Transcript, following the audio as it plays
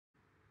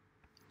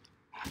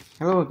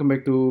Hello, welcome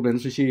back to Blend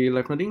Sushi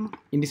Live Noding.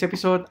 In this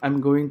episode,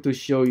 I'm going to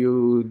show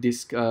you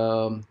this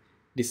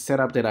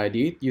setup that I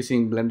did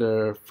using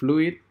Blender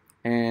Fluid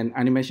and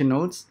animation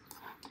nodes.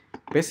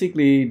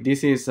 Basically,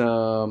 this is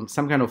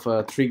some kind of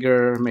a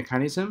trigger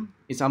mechanism.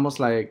 It's almost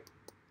like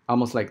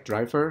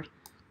driver.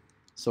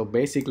 So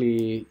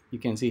basically, you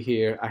can see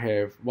here I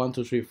have 1,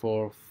 2, 3,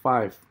 4,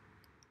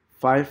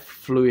 5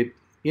 fluid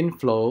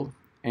inflow,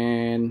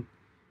 and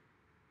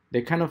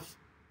they kind of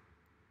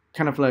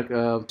like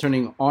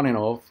turning on and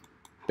off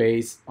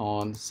based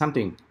on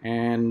something,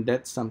 and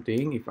that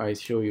something, if I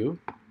show you,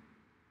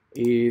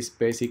 is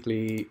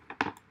basically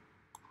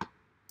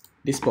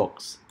this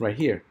box right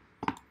here,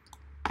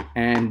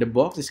 and the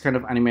box is kind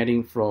of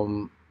animating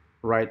from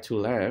right to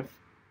left,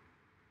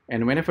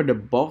 and whenever the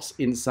box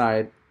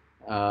inside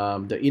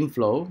the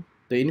inflow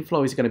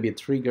is going to be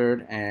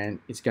triggered and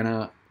it's going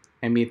to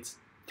emit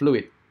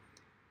fluid.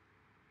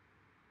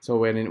 So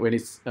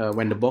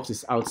when the box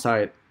is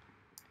outside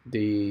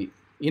the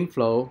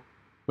inflow,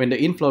 when the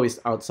inflow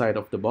is outside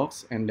of the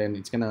box, and then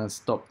it's gonna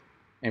stop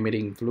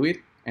emitting fluid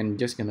and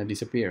just gonna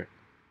disappear.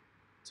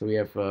 So we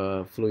have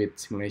a fluid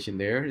simulation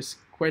there. It's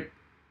quite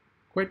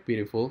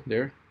beautiful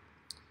there.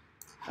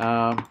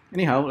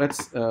 Anyhow,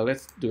 let's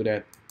do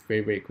that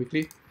very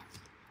quickly.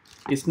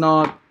 It's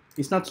not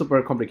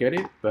super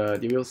complicated,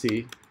 but you will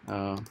see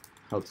how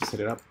to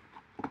set it up.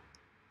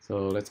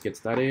 So let's get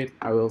started.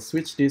 I will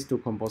switch this to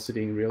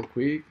compositing real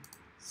quick.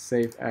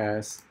 Save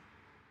as,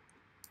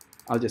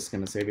 I'll just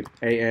gonna save it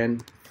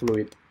an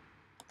fluid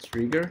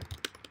trigger,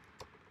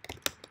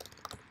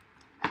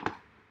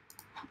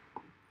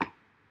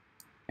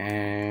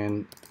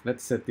 and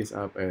let's set this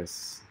up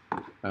as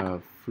a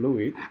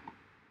fluid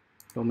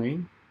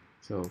domain.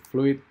 So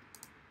fluid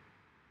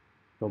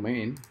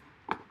domain,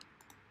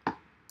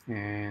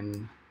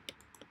 and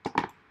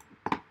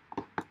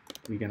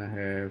we're gonna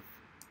have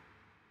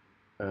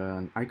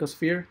an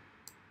icosphere.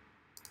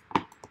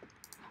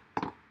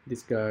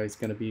 This guy is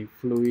gonna be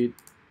fluid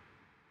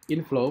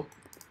inflow,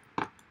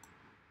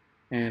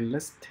 and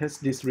let's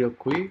test this real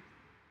quick.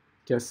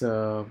 Just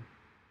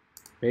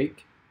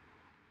bake.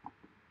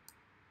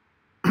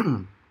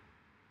 Okay,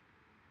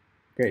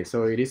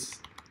 so it is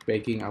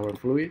baking our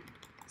fluid.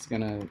 It's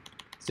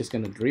just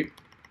gonna drip.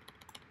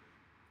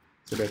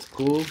 So that's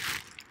cool.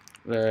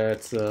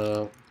 Let's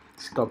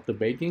stop the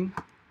baking.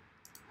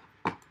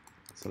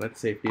 So let's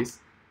save this.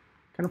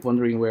 Kind of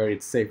wondering where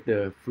it saved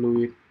the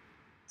fluid.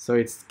 So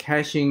it's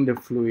caching the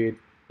fluid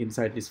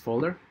inside this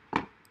folder.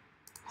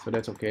 So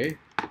that's okay.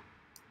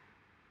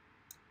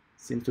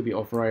 Seems to be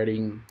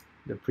overriding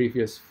the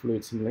previous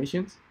fluid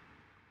simulations.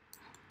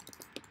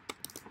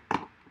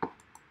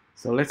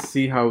 So let's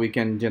see how we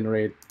can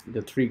generate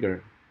the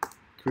trigger.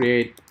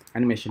 Create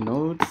animation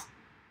nodes.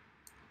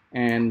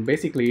 And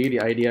basically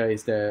the idea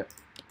is that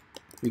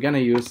we're gonna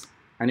use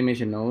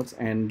animation nodes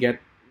and get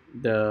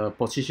the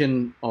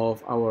position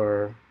of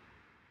our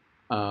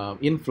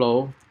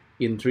inflow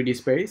in 3D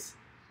space.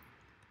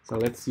 So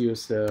let's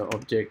use the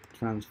object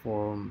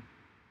transform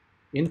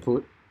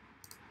input,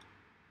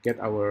 get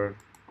our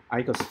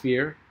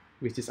icosphere,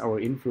 which is our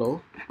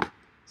inflow.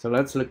 So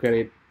let's look at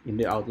it in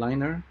the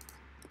outliner.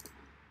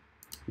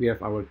 We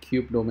have our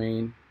cube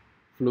domain,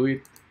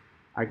 fluid,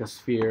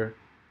 icosphere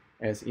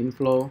as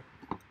inflow.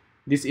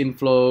 This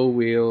inflow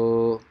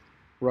will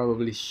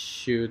probably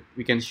shoot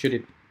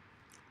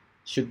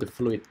the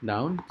fluid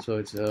down, so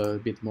it's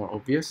a bit more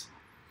obvious.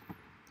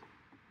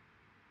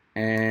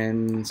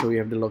 And so we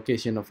have the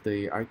location of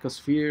the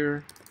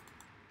icosphere.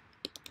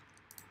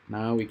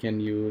 Now we can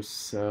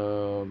use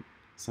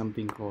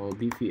something called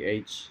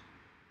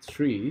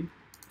BVH3.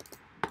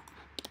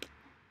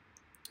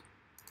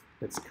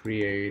 Let's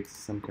create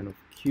some kind of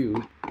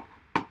cube.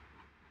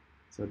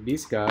 So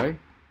this guy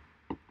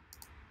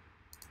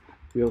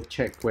will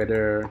check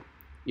whether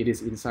it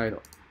is inside,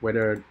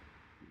 whether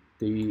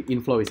the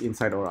inflow is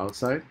inside or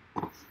outside.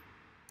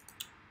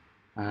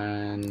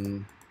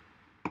 And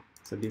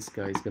so this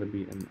guy is going to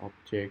be an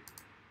object.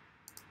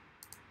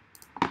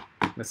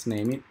 Let's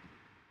name it.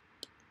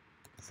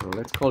 So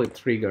let's call it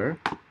trigger.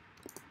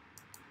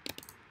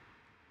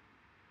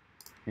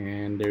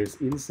 And there's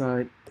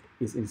inside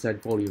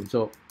volume.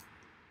 So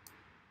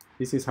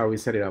this is how we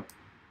set it up.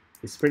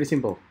 It's pretty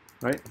simple,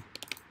 right?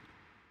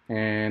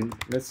 And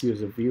let's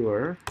use a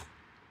viewer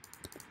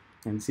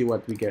and see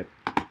what we get.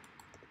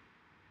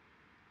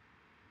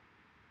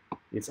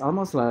 It's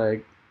almost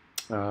like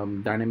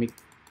dynamic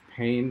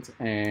paint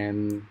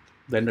and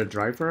Blender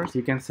drivers.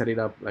 You can set it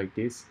up like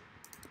this.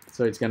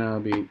 So it's gonna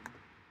be,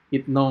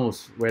 it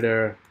knows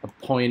whether a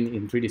point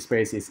in 3D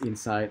space is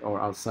inside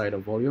or outside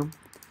of volume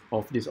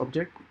of this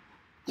object.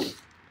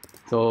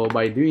 So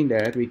by doing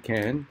that, we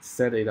can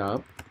set it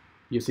up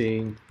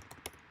using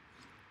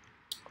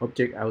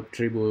object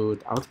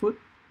attribute output.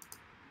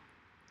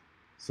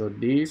 So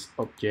this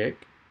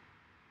object,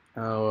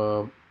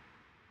 our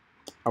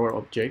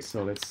object,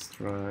 so let's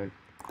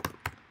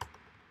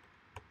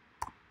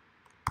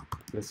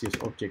use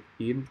object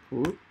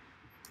input.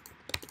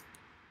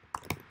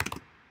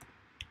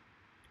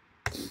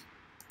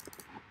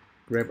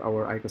 grab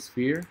our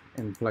icosphere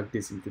and plug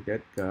this into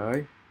that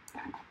guy.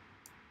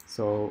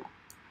 So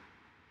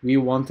we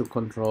want to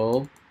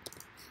control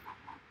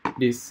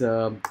this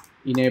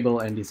enable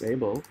and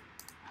disable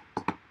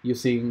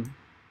using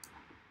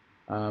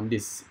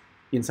this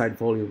inside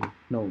volume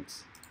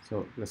nodes.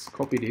 So let's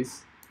copy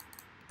this,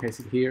 paste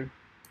it here,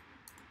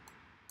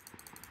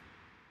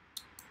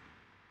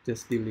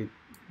 just delete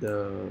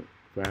the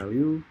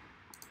value,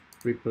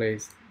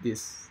 replace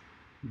this,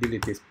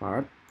 delete this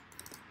part.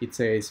 It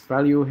says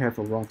value have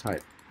a wrong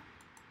type,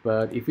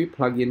 but if we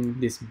plug in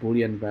this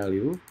boolean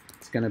value,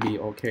 it's gonna be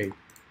okay.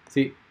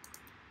 See,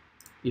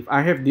 if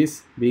I have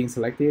this being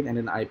selected and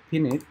then I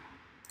pin it,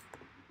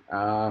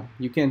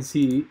 you can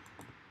see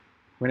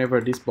whenever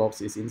this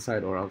box is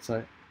inside or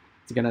outside,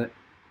 it's gonna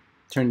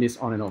turn this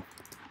on and off.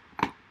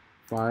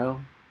 File,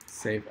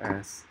 save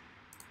as.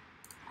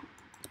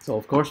 So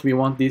of course we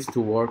want this to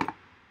work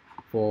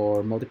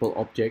for multiple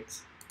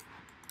objects.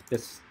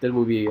 That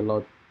will be a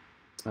lot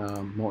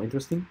more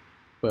interesting,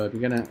 but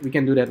we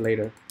can do that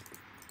later.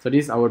 So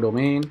this is our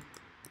domain.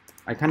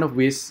 I kind of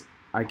wish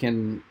I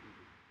can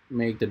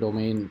make the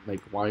domain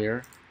like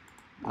wire,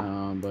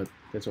 but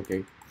that's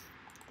okay.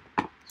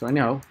 So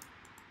anyhow,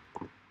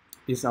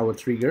 this is our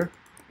trigger,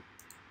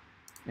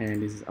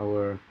 and this is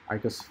our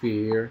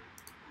icosphere.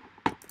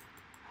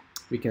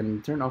 We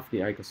can turn off the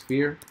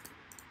icosphere.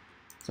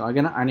 So I'm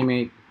gonna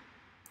animate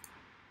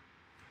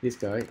this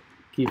guy,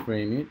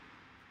 keyframe it,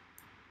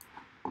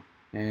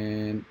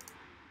 and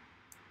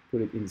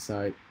put it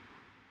inside,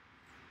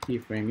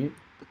 keyframe it.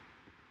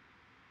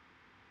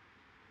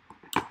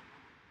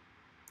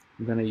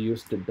 I'm gonna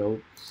use the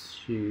dope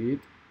sheet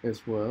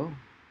as well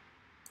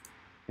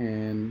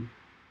and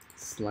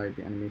slide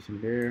the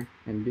animation there,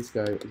 and this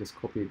guy I just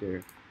copy it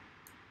there.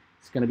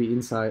 It's gonna be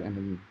inside and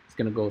then it's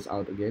gonna go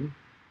out again,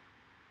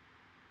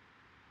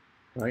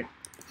 right?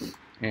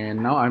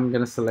 And now I'm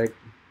gonna select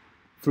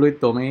fluid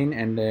domain,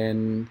 and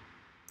then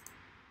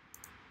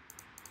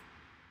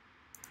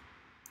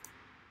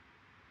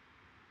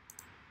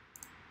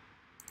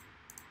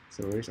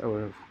so where's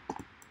our,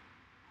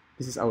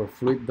 this is our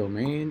fluid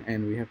domain,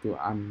 and we have to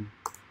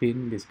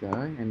unpin this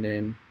guy and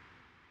then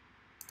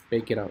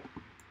bake it out.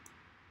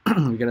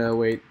 We're gonna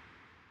wait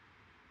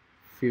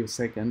a few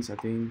seconds, I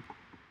think.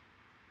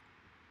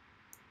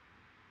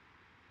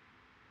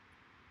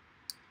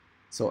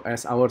 So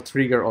as our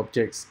trigger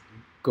objects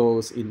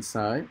goes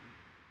inside,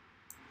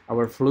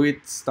 our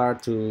fluid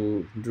start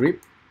to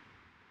drip,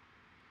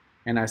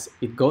 and as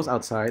it goes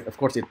outside, of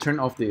course it turns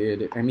off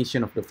the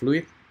emission of the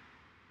fluid,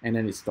 and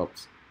then it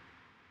stops.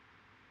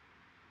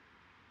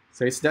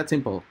 So it's that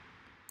simple.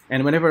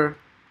 And whenever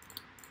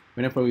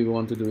we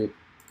want to do it,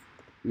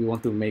 we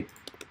want to make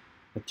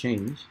a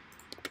change.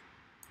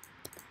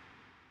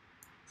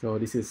 So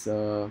this is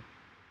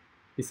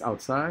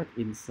outside,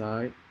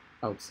 inside,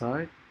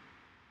 outside.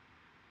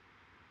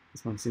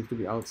 This one seems to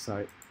be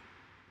outside,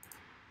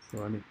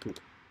 so I need to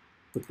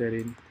put that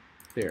in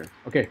there.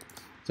 Okay,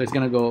 so it's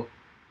gonna go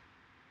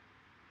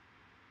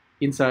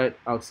inside,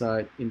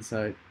 outside,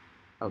 inside,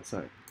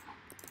 outside.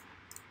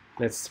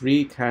 Let's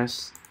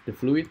recache the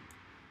fluid.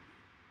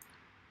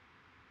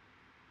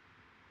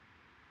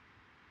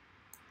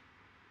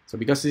 So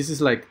because this is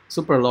like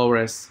super low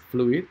res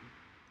fluid,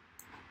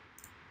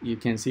 you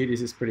can see this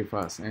is pretty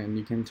fast, and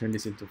you can turn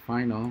this into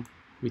final,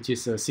 which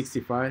is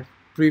 65,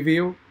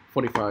 preview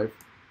 45.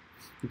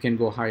 You can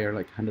go higher,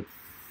 like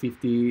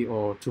 150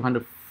 or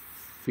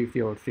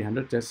 250 or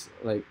 300, just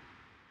like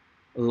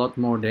a lot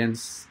more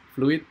dense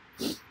fluid.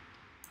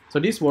 So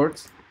this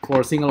works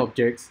for single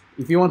objects.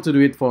 If you want to do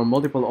it for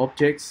multiple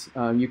objects,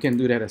 you can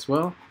do that as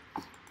well.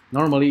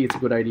 Normally it's a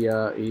good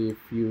idea if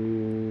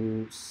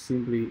you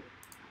simply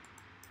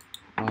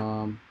so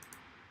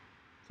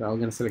I'm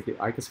gonna select the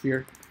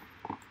icosphere.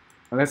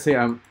 Let's say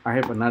I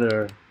have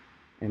another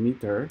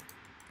emitter.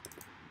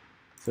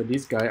 So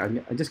this guy,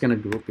 I'm just gonna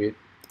group it.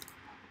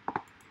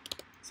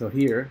 So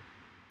here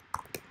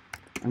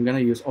I'm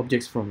gonna use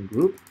objects from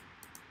group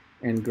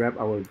and grab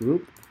our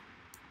group,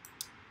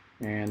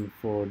 and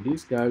for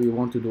this guy we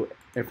want to do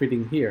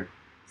everything here.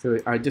 So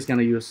I'm just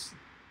gonna use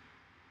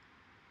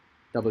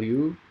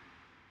W,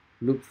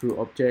 loop through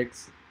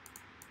objects,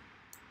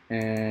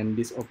 and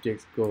this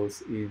object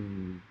goes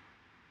in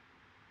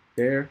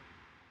there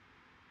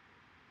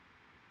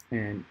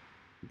and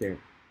there.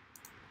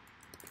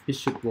 This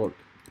should work.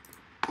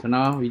 So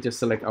now we just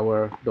select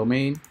our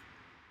domain,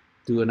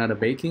 do another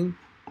baking.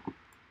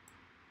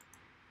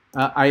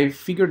 I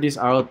figured this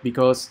out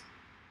because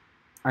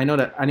I know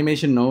that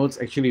animation nodes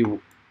actually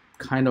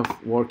kind of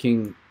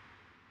working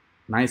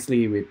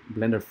nicely with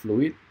Blender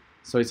Fluid.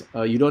 So it's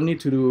you don't need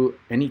to do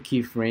any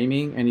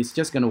keyframing, and it's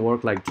just gonna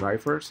work like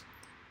drivers.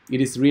 It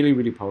is really,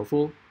 really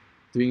powerful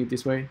doing it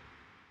this way.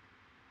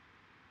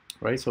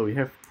 Right, so we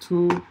have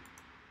two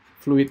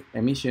fluid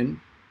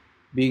emission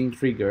being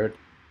triggered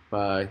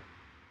by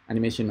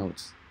animation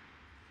nodes.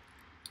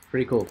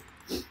 Pretty cool.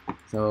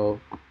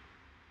 So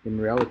in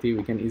reality,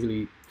 we can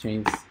easily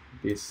change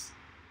this.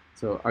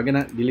 So I'm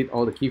gonna delete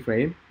all the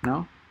keyframe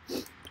now,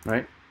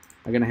 right?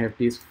 I'm gonna have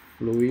this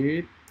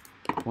fluid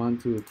 1,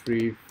 2,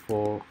 3,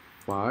 4,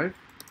 5,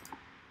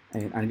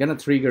 and I'm gonna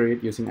trigger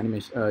it using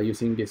animation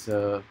using this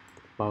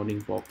bounding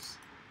box.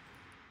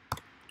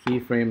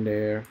 Keyframe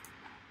there,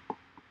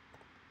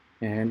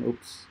 and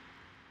oops,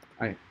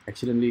 I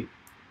accidentally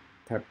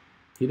tapped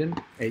hidden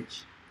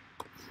edge.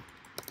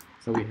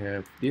 So we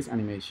have this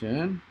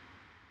animation.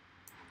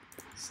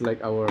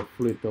 Select our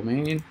fluid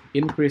domain,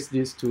 increase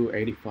this to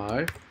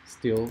 85,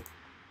 still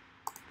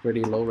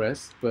pretty low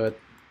res, but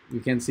we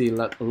can see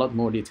a lot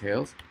more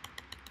details.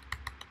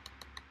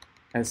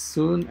 As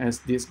soon as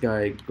this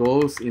guy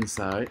goes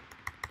inside,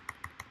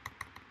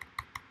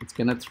 it's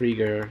gonna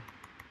trigger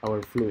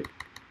our fluid.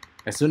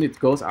 As soon as it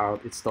goes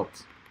out, it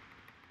stops.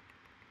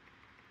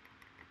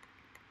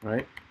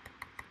 Right?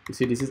 You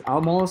see, this is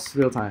almost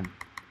real time.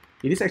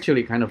 It is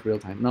actually kind of real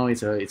time. No,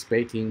 it's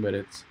baking, but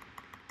it's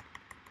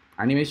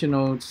animation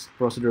nodes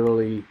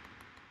procedurally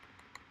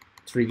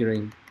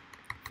triggering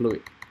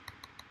fluid.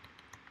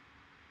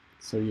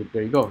 So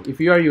there you go. If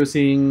you are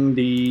using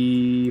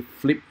the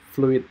Flip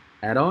Fluid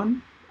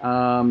add-on,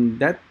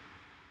 that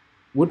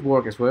would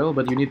work as well,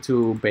 but you need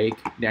to bake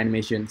the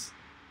animations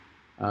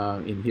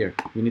in here.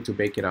 You need to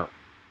bake it out.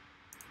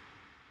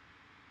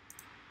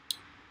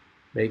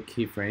 Bake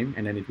keyframe,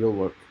 and then it will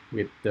work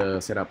with the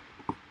setup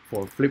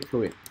for Flip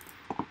Fluid.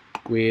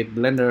 With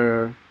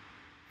Blender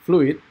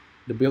Fluid,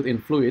 the built-in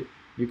fluid,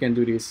 you can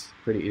do this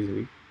pretty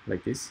easily,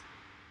 like this.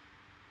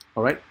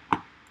 Alright,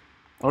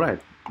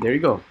 there you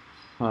go.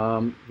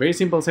 Very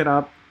simple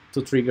setup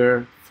to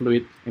trigger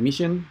fluid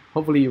emission.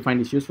 Hopefully you find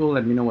this useful.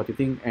 Let me know what you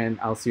think, and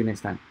I'll see you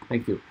next time.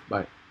 Thank you.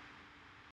 Bye.